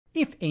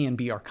If a and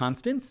b are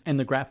constants, and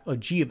the graph of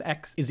g of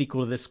x is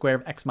equal to the square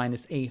of x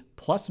minus a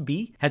plus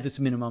b has its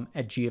minimum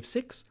at g of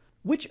 6,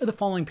 which of the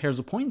following pairs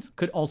of points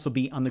could also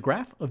be on the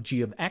graph of g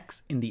of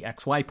x in the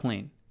xy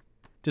plane?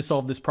 To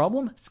solve this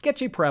problem,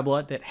 sketch a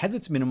parabola that has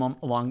its minimum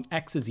along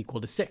x is equal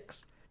to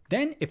 6.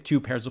 Then, if two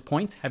pairs of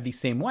points have the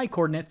same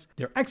y-coordinates,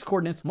 their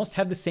x-coordinates must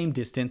have the same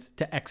distance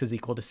to x is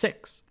equal to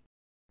 6.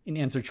 In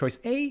answer choice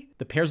A,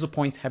 the pairs of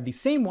points have the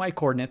same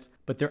y-coordinates,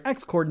 but their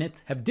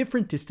x-coordinates have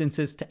different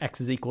distances to x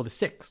is equal to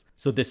 6,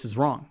 so this is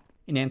wrong.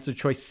 In answer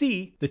choice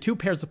C, the two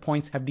pairs of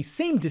points have the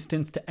same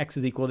distance to x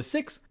is equal to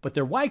 6, but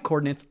their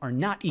y-coordinates are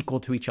not equal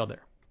to each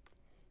other.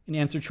 In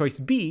answer choice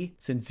B,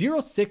 since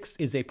 0, 6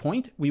 is a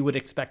point, we would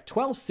expect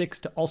 12, 6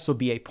 to also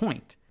be a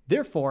point.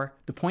 Therefore,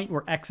 the point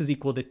where x is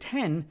equal to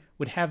 10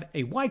 would have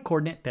a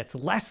y-coordinate that's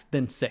less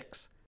than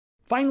 6.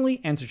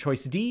 Finally, answer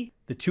choice D,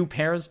 the two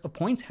pairs of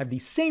points have the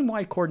same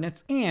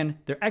y-coordinates and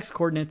their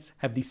x-coordinates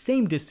have the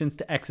same distance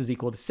to x is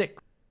equal to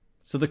 6.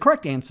 So the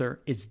correct answer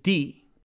is D.